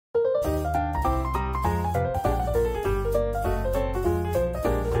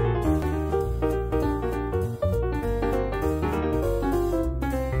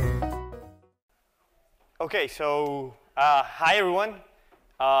Okay, so hi everyone.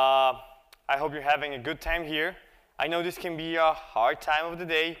 I hope you're having a good time here. I know this can be a hard time of the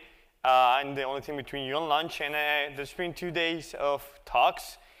day, and the only thing between you and lunch, and there's been 2 days of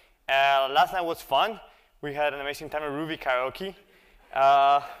talks. Last night was fun. We had an amazing time at Ruby karaoke.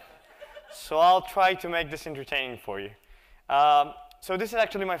 So I'll try to make this entertaining for you. So this is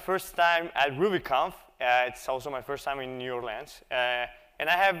actually my first time at RubyConf. It's also my first time in New Orleans. And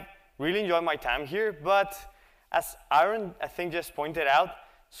I have really enjoyed my time here, but as Aaron, I think, just pointed out,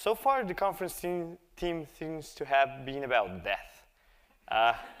 so far the conference team seems to have been about death.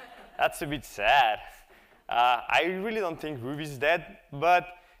 That's a bit sad. I really don't think Ruby's dead, but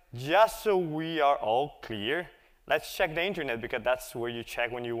just so we are all clear, let's check the internet, because that's where you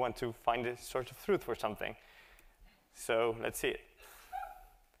check when you want to find the source of truth for something. So let's see it.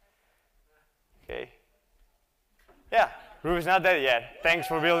 Okay. Yeah, Ruby's not dead yet. Thanks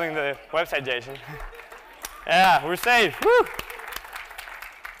for building the website, Jason. Yeah, we're safe. Woo!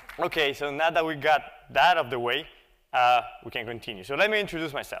 Okay, so now that we got that out of the way, we can continue. So let me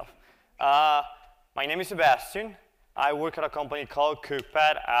introduce myself. My name is Sebastian. I work at a company called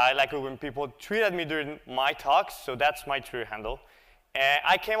Cookpad. I like it when people tweet at me during my talks, so that's my Twitter handle.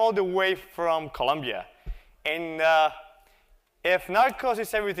 I came all the way from Colombia. And if Narcos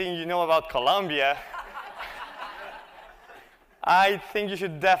is everything you know about Colombia, I think you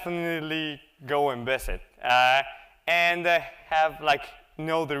should definitely go and visit and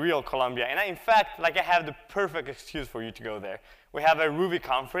know the real Colombia. And in fact, I have the perfect excuse for you to go there. We have a Ruby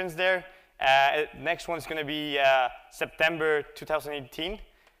conference there. Next one's going to be September 2018.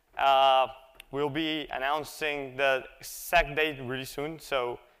 We'll be announcing the exact date really soon,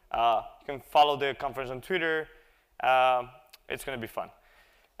 so you can follow the conference on Twitter. It's going to be fun.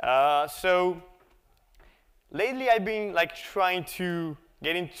 So lately, I've been trying to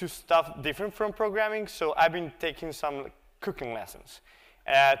get into stuff different from programming. So I've been taking some cooking lessons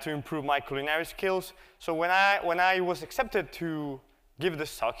to improve my culinary skills. So when I was accepted to give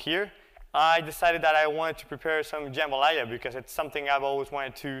this talk here, I decided that I wanted to prepare some jambalaya because it's something I've always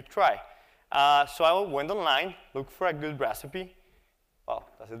wanted to try. So I went online, looked for a good recipe. Oh,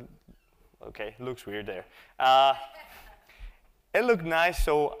 that's it. Okay, looks weird there. It looked nice,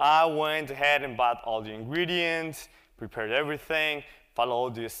 so I went ahead and bought all the ingredients, prepared everything, followed all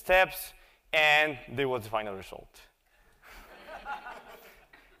the steps, and there was the final result.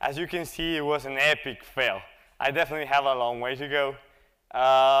 As you can see, it was an epic fail. I definitely have a long way to go.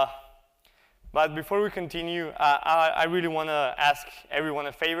 But before we continue, I really want to ask everyone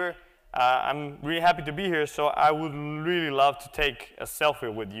a favor. I'm really happy to be here, so I would really love to take a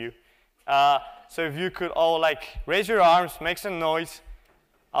selfie with you. So if you could all raise your arms, make some noise.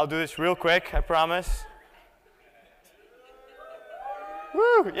 I'll do this real quick, I promise.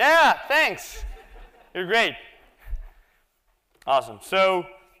 Woo, yeah, thanks. You're great. Awesome. So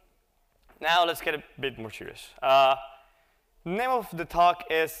now let's get a bit more serious. The name of the talk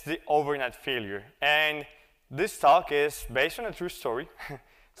is The Overnight Failure. And this talk is based on a true story,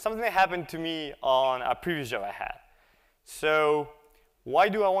 something that happened to me on a previous job I had. So why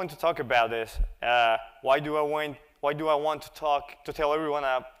do I want to talk about this? Why do I want to tell everyone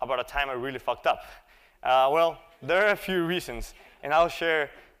about a time I really fucked up? Well, there are a few reasons, and I'll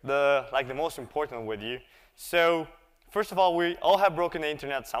share the most important with you. So first of all, we all have broken the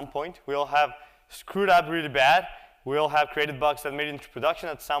internet at some point. We all have screwed up really bad. We all have created bugs that made it into production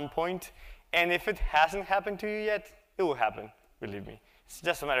at some point. And if it hasn't happened to you yet, it will happen, believe me. It's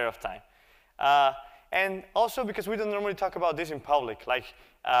just a matter of time. And also because we don't normally talk about this in public,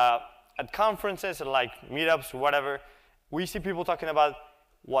 at conferences or meetups or whatever, we see people talking about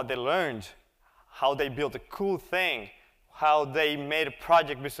what they learned, how they built a cool thing, how they made a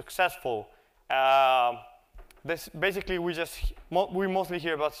project be successful. Basically, we mostly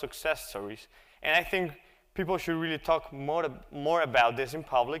hear about success stories. And I think people should really talk more about this in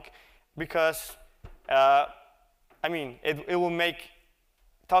public because, it will make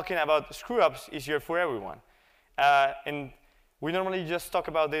talking about screw-ups easier for everyone. And we normally just talk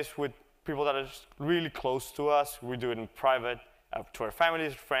about this with people that are just really close to us. We do it in private to our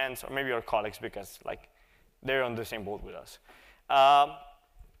families, friends, or maybe our colleagues because they're on the same boat with us.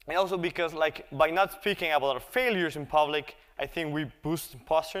 And also because by not speaking about our failures in public, I think we boost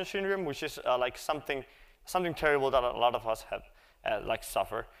imposter syndrome, which is something terrible that a lot of us have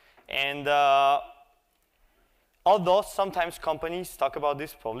suffer. And although sometimes companies talk about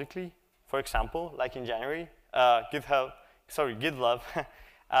this publicly, for example, in January, GitLab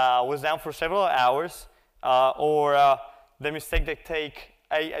was down for several hours, or the mistake they take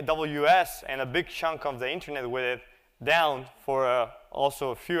AWS and a big chunk of the internet with it down for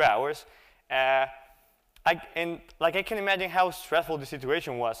also a few hours. I can imagine how stressful the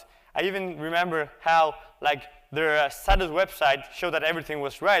situation was. I even remember how like their status website showed that everything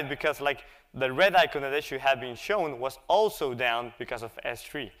was right because like the red icon that should have been shown was also down because of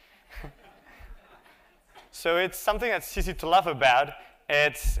S3. So it's something that's easy to laugh about.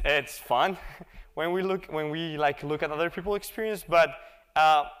 It's fun when we look at other people's experience. But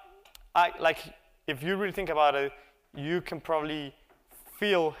if you really think about it, you can probably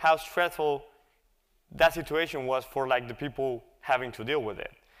feel how stressful that situation was for like the people having to deal with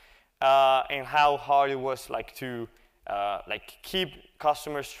it, and how hard it was like to keep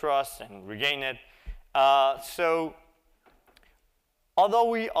customers' trust and regain it. So although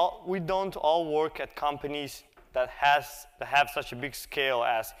we don't all work at companies that have such a big scale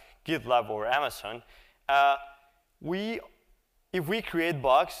as GitLab or Amazon, if we create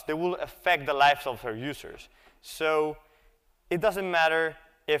bugs, they will affect the lives of our users. So it doesn't matter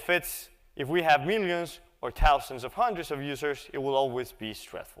if we have millions or thousands of hundreds of users, it will always be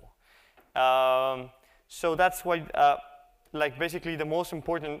stressful. So that's why, basically the most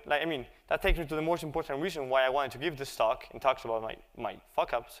important, that takes me to the most important reason why I wanted to give this talk and talks about my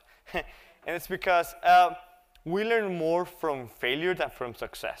fuck-ups. And it's because we learn more from failure than from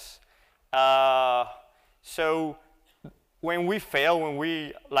success. So when we fail,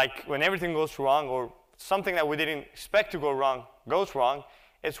 when everything goes wrong or something that we didn't expect to go wrong goes wrong,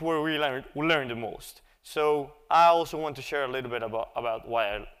 it's where we learn the most. So I also want to share a little bit about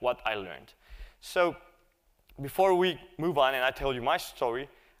what I learned. So before we move on and I tell you my story,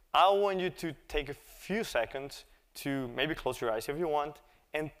 I want you to take a few seconds to maybe close your eyes if you want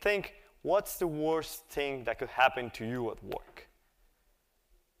and think, what's the worst thing that could happen to you at work?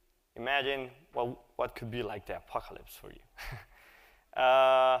 Imagine what could be like the apocalypse for you.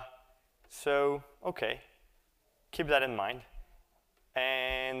 So, okay, keep that in mind.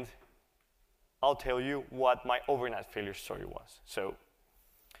 And I'll tell you what my overnight failure story was. So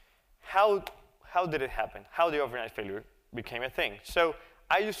how did it happen? How the overnight failure became a thing? So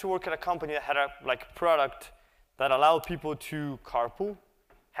I used to work at a company that had a product that allowed people to carpool.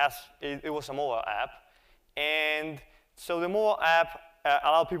 It was a mobile app. And so the mobile app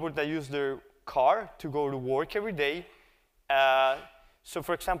allowed people that use their car to go to work every day. So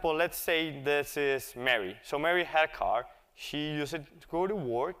for example, let's say this is Mary. So Mary had a car. She used it to go to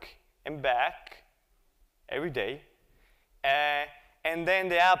work and back every day. And then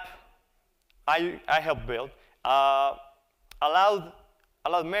the app I helped build allowed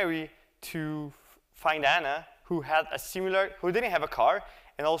Mary to find Anna, who didn't have a car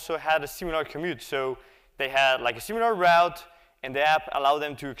and also had a similar commute. So they had like a similar route, and the app allowed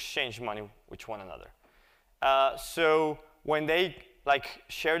them to exchange money with one another. So when they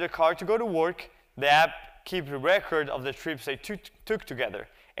share the car to go to work, the app keeps a record of the trips they took together,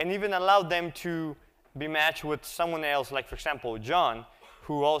 and even allowed them to be matched with someone else, like for example, John,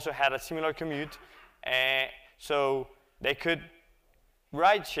 who also had a similar commute. So they could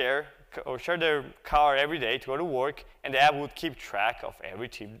ride share or share their car every day to go to work, and the app would keep track of every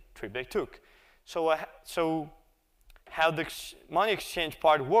trip they took. So how the money exchange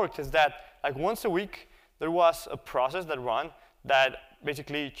part worked is that once a week, there was a process that ran that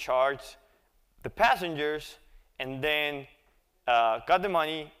basically charged the passengers and then got the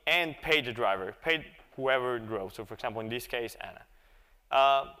money and paid the driver, paid whoever drove. So for example, in this case, Anna.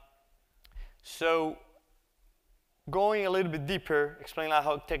 So going a little bit deeper, explaining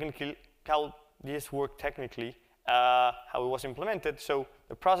how this worked technically, how it was implemented. So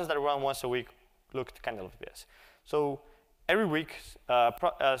the process that ran once a week looked kind of like this. So every week, a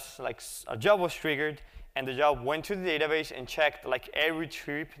job was triggered, and the job went to the database and checked every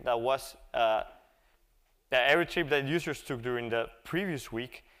trip that users took during the previous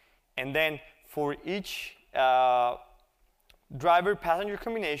week, and then for each driver-passenger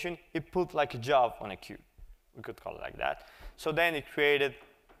combination, it put a job on a queue. We could call it like that. So then it created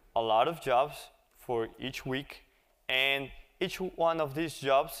a lot of jobs for each week, and each one of these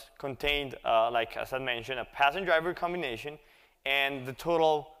jobs contained, as I mentioned, a passenger-driver combination, and the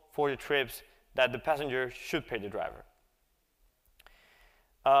total for the trips that the passenger should pay the driver.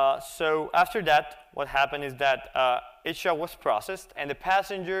 So after that, what happened is that each job was processed, and the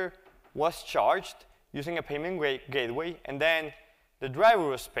passenger was charged using a payment gateway, and then the driver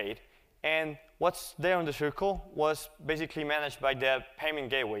was paid. And what's there on the circle was basically managed by the payment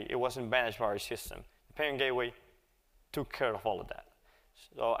gateway. It wasn't managed by our system. The payment gateway took care of all of that.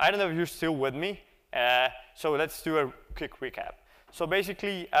 So I don't know if you're still with me. So let's do a quick recap. So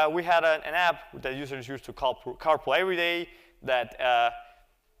basically, we had an app that users used to carpool every day that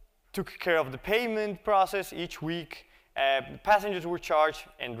took care of the payment process each week. Passengers were charged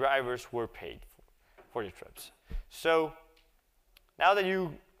and drivers were paid for your trips. So now that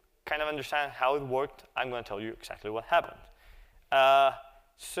you kind of understand how it worked, I'm going to tell you exactly what happened.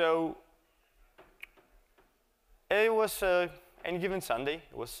 So it was any given Sunday.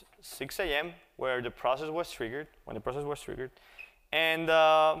 It was 6 a.m. where the process was triggered, and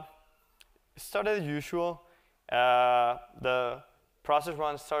it started as usual. The process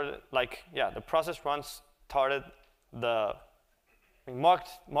run started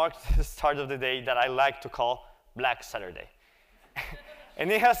marked the start of the day that I like to call Black Saturday.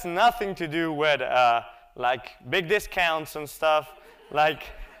 And it has nothing to do with like big discounts and stuff, like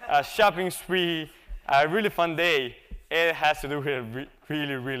a shopping spree, a really fun day. It has to do with a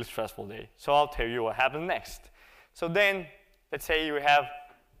really, really stressful day. So I'll tell you what happened next. So then, let's say you have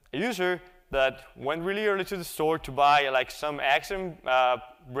a user that went really early to the store to buy like some extra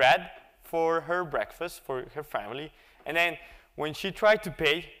bread for her breakfast, for her family. And then when she tried to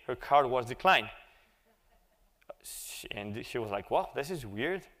pay, her card was declined. And she was like, "Well, this is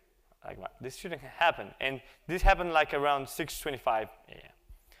weird. Like, this shouldn't happen." And this happened like around 6:25 a.m.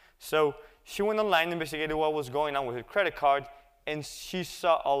 So she went online, investigated what was going on with her credit card, and she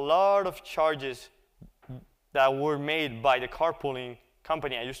saw a lot of charges that were made by the carpooling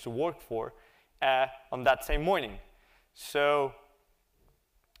company I used to work for on that same morning. So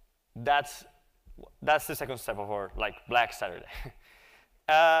that's the second step of our like Black Saturday.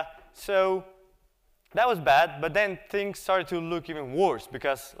 So that was bad, but then things started to look even worse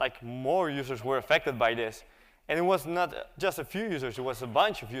because like more users were affected by this. And it was not just a few users, it was a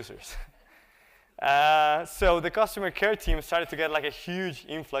bunch of users. So the customer care team started to get like a huge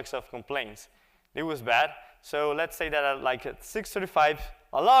influx of complaints. It was bad. So let's say that at 6:35,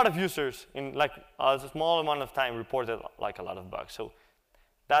 a lot of users in like a small amount of time reported like a lot of bugs. So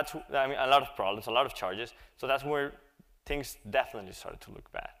that's, I mean, a lot of problems, a lot of charges. So that's where things definitely started to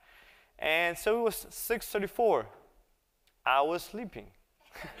look bad. And so it was 6:34. I was sleeping.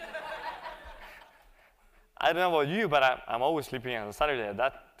 I don't know about you, but I'm always sleeping on Saturday at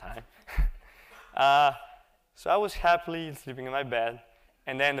that time. So I was happily sleeping in my bed,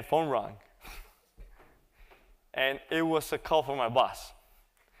 and then the phone rang. And it was a call from my boss.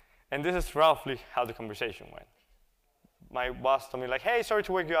 And this is roughly how the conversation went. My boss told me, like, "Hey, sorry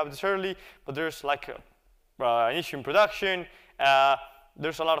to wake you up this early, but there's like an issue in production.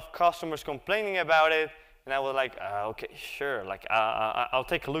 There's a lot of customers complaining about it." And I was like, "Okay, sure. Like, I'll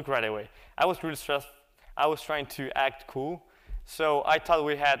take a look right away." I was really stressed. I was trying to act cool. So I thought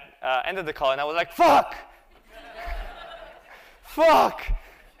we had ended the call, and I was like, "Fuck! Fuck!"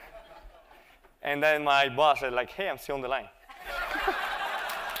 And then my boss said, like, "Hey, I'm still on the line."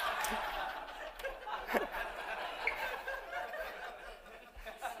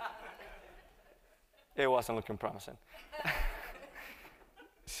 It wasn't looking promising.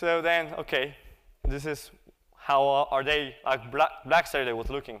 So then, okay, this is how our day, like Black Saturday, was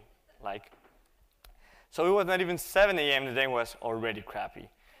looking like. So it was not even 7 a.m. The day was already crappy.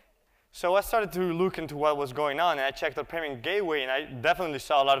 So I started to look into what was going on, and I checked the payment gateway, and I definitely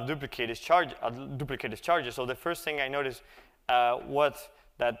saw a lot of duplicated charges. So the first thing I noticed was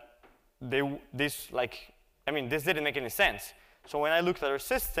that this didn't make any sense. So when I looked at our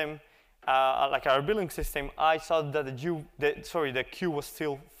system, like our billing system, I saw that the queue was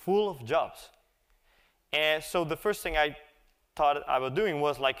still full of jobs. And so the first thing I thought about doing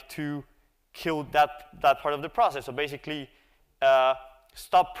was like to kill that part of the process. So basically,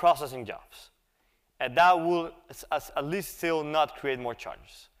 stop processing jobs. And that will at least still not create more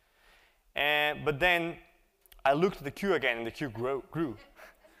charges. But then I looked at the queue again, and the queue grew.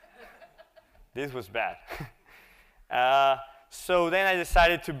 This was bad. So then I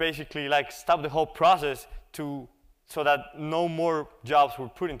decided to basically like stop the whole process so that no more jobs were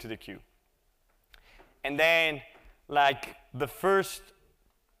put into the queue. And then like the first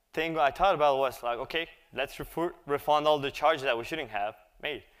thing I thought about was like, okay, let's refund all the charges that we shouldn't have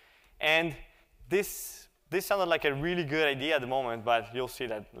made. And this sounded like a really good idea at the moment, but you'll see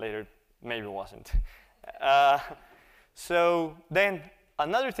that later maybe it wasn't. So then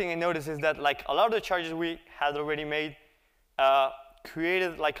another thing I noticed is that like a lot of the charges we had already made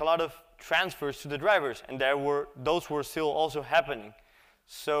created like a lot of transfers to the drivers, and those were still also happening.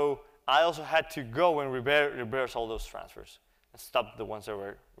 So I also had to go and reverse all those transfers and stop the ones that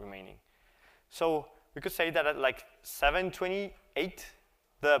were remaining. So we could say that at like 7:28,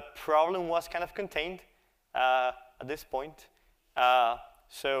 the problem was kind of contained at this point.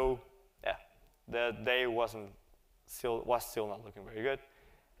 So yeah, the day was still not looking very good.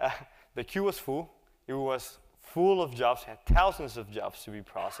 The queue was full. It was full of jobs, had thousands of jobs to be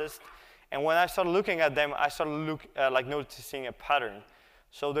processed. And when I started looking at them, I started noticing a pattern.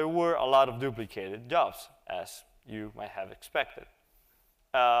 So there were a lot of duplicated jobs, as you might have expected.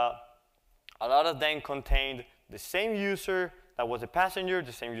 A lot of them contained the same user that was a passenger,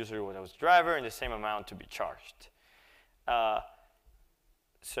 the same user that was a driver, and the same amount to be charged.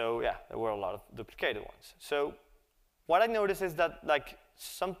 So yeah, there were a lot of duplicated ones. So what I noticed is that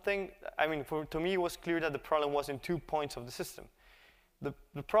to me it was clear that the problem was in 2 points of the system.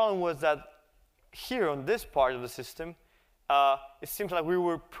 The problem was that here on this part of the system, it seems like we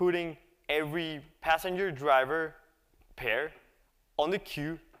were putting every passenger-driver pair on the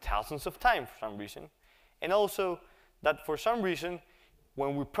queue thousands of times for some reason. And also that for some reason,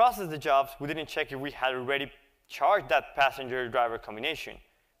 when we processed the jobs, we didn't check if we had already charged that passenger-driver combination.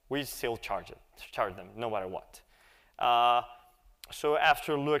 We still charge them, no matter what. So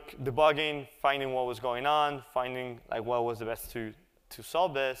after debugging, finding what was going on, finding what was the best to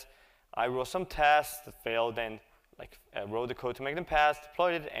solve this, I wrote some tests that failed, and wrote the code to make them pass,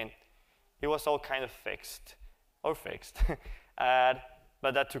 deployed it, and it was all kind of fixed. But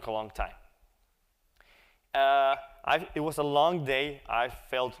that took a long time. It was a long day. I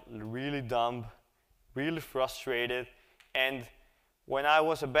felt really dumb, really frustrated, and when I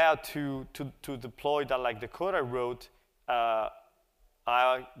was about to deploy the code I wrote,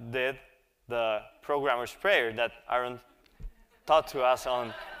 I did the programmer's prayer that Aaron taught to us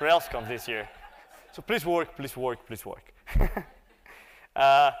on RubyConf this year. So please work, please work, please work.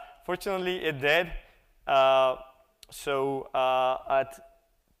 Fortunately, it did. So at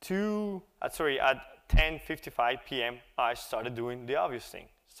 10:55 p.m., I started doing the obvious thing.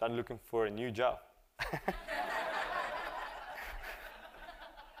 Started looking for a new job.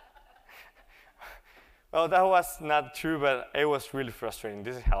 Well, that was not true, but it was really frustrating.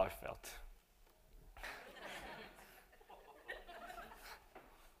 This is how I felt.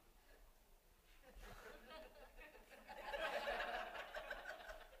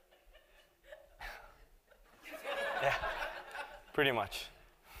 Yeah, pretty much.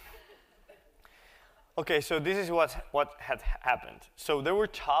 OK, so this is what had happened. So there were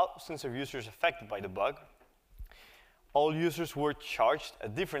thousands of users affected by the bug. All users were charged a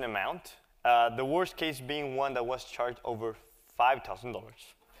different amount. The worst case being one that was charged over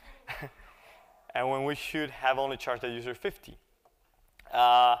 $5,000. And when we should have only charged the user 50.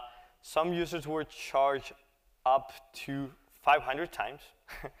 Some users were charged up to 500 times.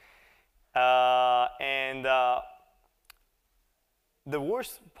 The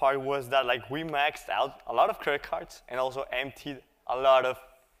worst part was that we maxed out a lot of credit cards and also emptied a lot of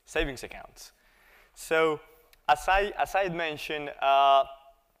savings accounts. So as I had mentioned,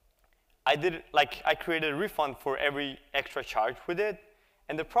 I created a refund for every extra charge we did,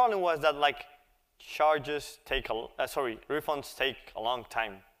 and the problem was that refunds take a long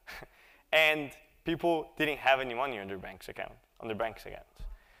time, and people didn't have any money on their bank's account.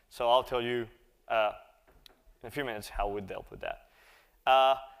 So I'll tell you in a few minutes how we dealt with that.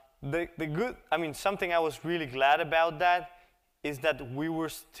 Something I was really glad about that is that we were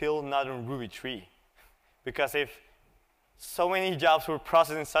still not on Ruby 3, because if so many jobs were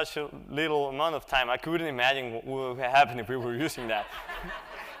processed in such a little amount of time, I couldn't imagine what would happen if we were using that.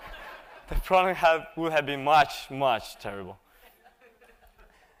 The problem would have been much, much terrible.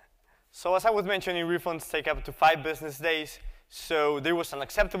 So as I was mentioning, refunds take up to 5 business days. So this was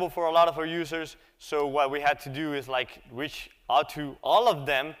unacceptable for a lot of our users. So what we had to do is reach out to all of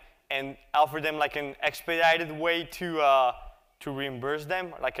them and offer them an expedited way to reimburse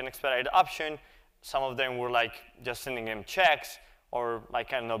them, an expedited option. Some of them were just sending them checks or I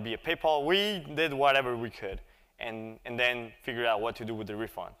don't know, via PayPal. We did whatever we could and then figured out what to do with the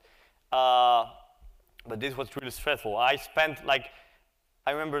refund. But this was really stressful. I spent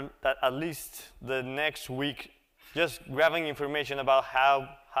I remember that at least the next week just grabbing information about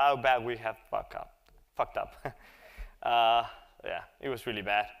how bad we have fucked up. Yeah, it was really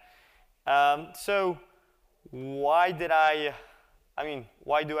bad. So why did I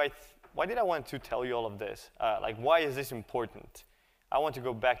want to tell you all of this? Why is this important? I want to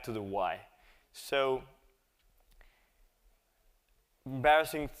go back to the why. So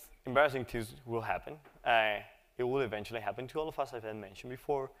embarrassing things will happen. It will eventually happen to all of us, as I mentioned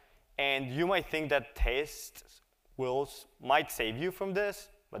before. And you might think that tests might save you from this,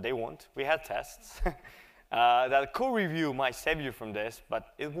 but they won't. We had tests. That code review might save you from this,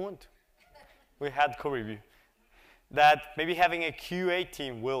 but it won't. We had code review. That maybe having a QA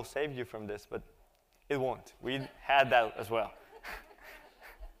team will save you from this, but it won't. We had that as well.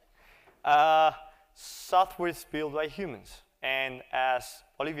 Software is built by humans. And as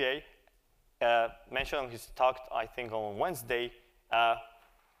Olivier mentioned on his talk, I think on Wednesday,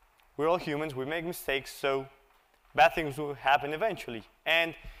 we're all humans. We make mistakes. So bad things will happen eventually.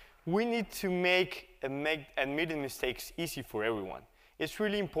 And we need to make admitting mistakes easy for everyone. It's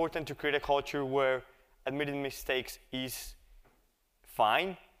really important to create a culture where admitting mistakes is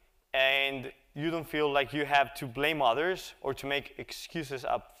fine, and you don't feel like you have to blame others or to make excuses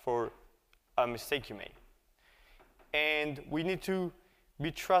up for a mistake you made. And we need to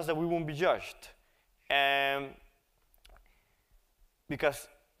be trust that we won't be judged. Because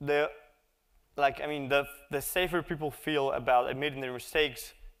the safer people feel about admitting their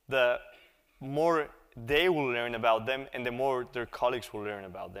mistakes, the more they will learn about them, and the more their colleagues will learn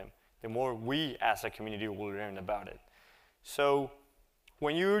about them, the more we as a community will learn about it. So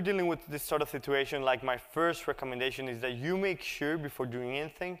when you're dealing with this sort of situation, like my first recommendation is that you make sure before doing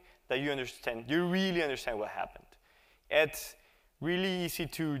anything that you really understand what happened. It's really easy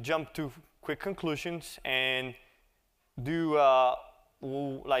to jump to quick conclusions and do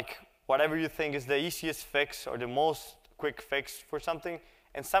like whatever you think is the easiest fix or the most quick fix for something,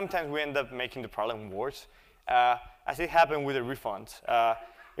 and sometimes we end up making the problem worse, as it happened with the refunds.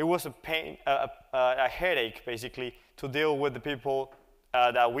 It was a pain, a headache basically, to deal with the people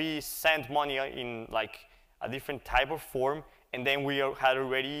that we sent money in like a different type of form, and then we had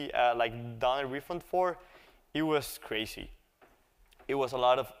already like done a refund for. It was crazy. It was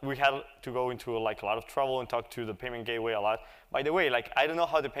we had to go into like a lot of trouble and talk to the payment gateway a lot. By the way, like I don't know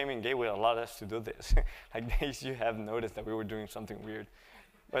how the payment gateway allowed us to do this. Like they should have noticed that we were doing something weird.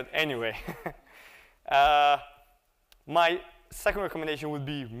 But anyway, my second recommendation would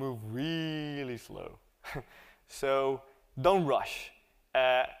be move really slow. So don't rush.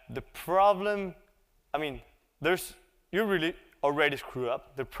 The problem, you really already screw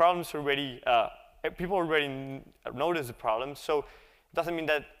up. The problem's already, people already notice the problem. So it doesn't mean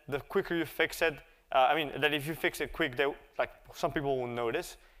that the quicker you fix it, that if you fix it quick, some people will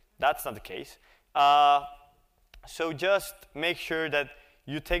notice. That's not the case. So just make sure that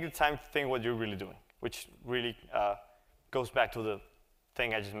you take the time to think what you're really doing, which really goes back to the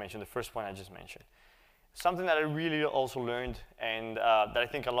thing I just mentioned, the first point I just mentioned. Something that I really also learned, and that I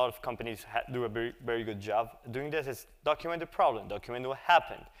think a lot of companies do a very, very good job doing this, is document the problem, document what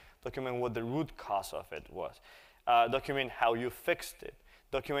happened, document what the root cause of it was, document how you fixed it,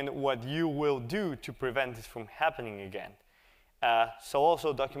 document what you will do to prevent this from happening again. So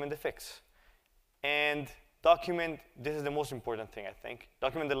also document the fix. And document, this is the most important thing, I think,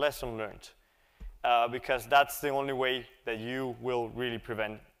 document the lesson learned. Because that's the only way that you will really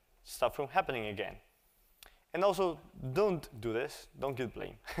prevent stuff from happening again. And also, don't do this, don't get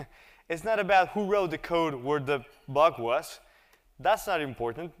blamed. It's not about who wrote the code where the bug was. That's not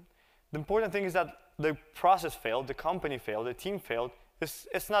important. The important thing is that the process failed, the company failed, the team failed.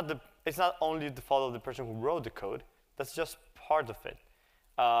 It's not only the fault of the person who wrote the code. That's just part of it.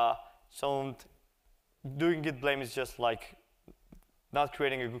 So doing git blame is just like not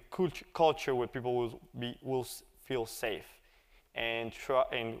creating a good culture where people will feel safe and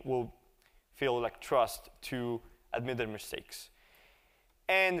will feel like trust to admit their mistakes.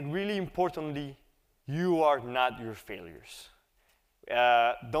 And really importantly, you are not your failures.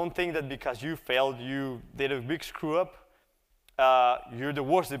 Don't think that because you failed, you did a big screw up, you're the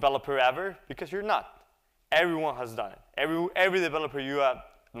worst developer ever, because you're not. Everyone has done it. Every developer you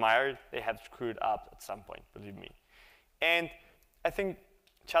admire, they have screwed up at some point, believe me. And I think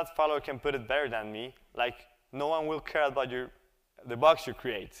Chad Fowler can put it better than me, like no one will care about the bugs you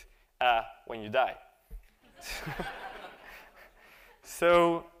create when you die.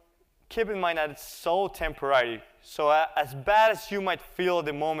 So keep in mind that it's so temporary. So as bad as you might feel at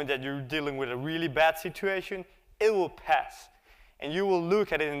the moment that you're dealing with a really bad situation, it will pass. And you will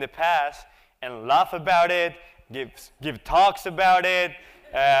look at it in the past and laugh about it, give talks about it.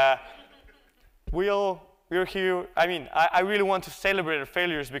 We're here, I really want to celebrate our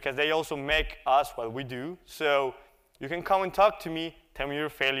failures because they also make us what we do. So you can come and talk to me, tell me your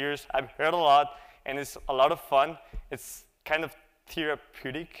failures. I've heard a lot, and it's a lot of fun. It's kind of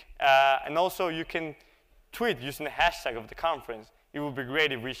therapeutic. And also you can tweet using the hashtag of the conference. It would be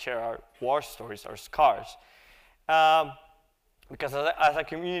great if we share our war stories, our scars. Because as a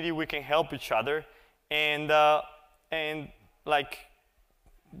community, we can help each other and like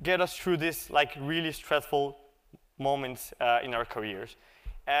get us through this like really stressful moments in our careers.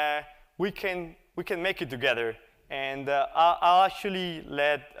 We can make it together, and I'll actually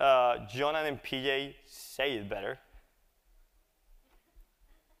let Jonan and PJ say it better.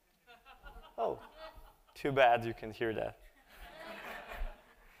 Oh, too bad you can hear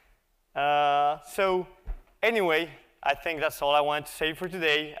that. So anyway, I think that's all I wanted to say for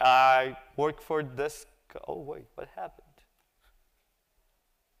today. I work for this. Oh wait, what happened?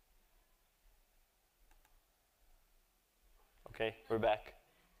 Okay, we're back.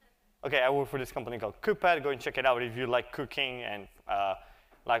 Okay, I work for this company called Cookpad. Go and check it out if you like cooking and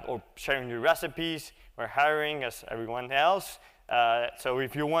or sharing your recipes. We're hiring as everyone else. So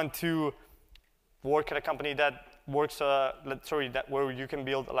if you want to work at a company that works, where you can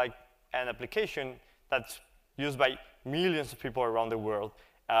build like an application that's used by millions of people around the world,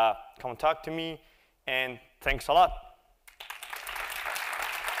 come talk to me. And thanks a lot.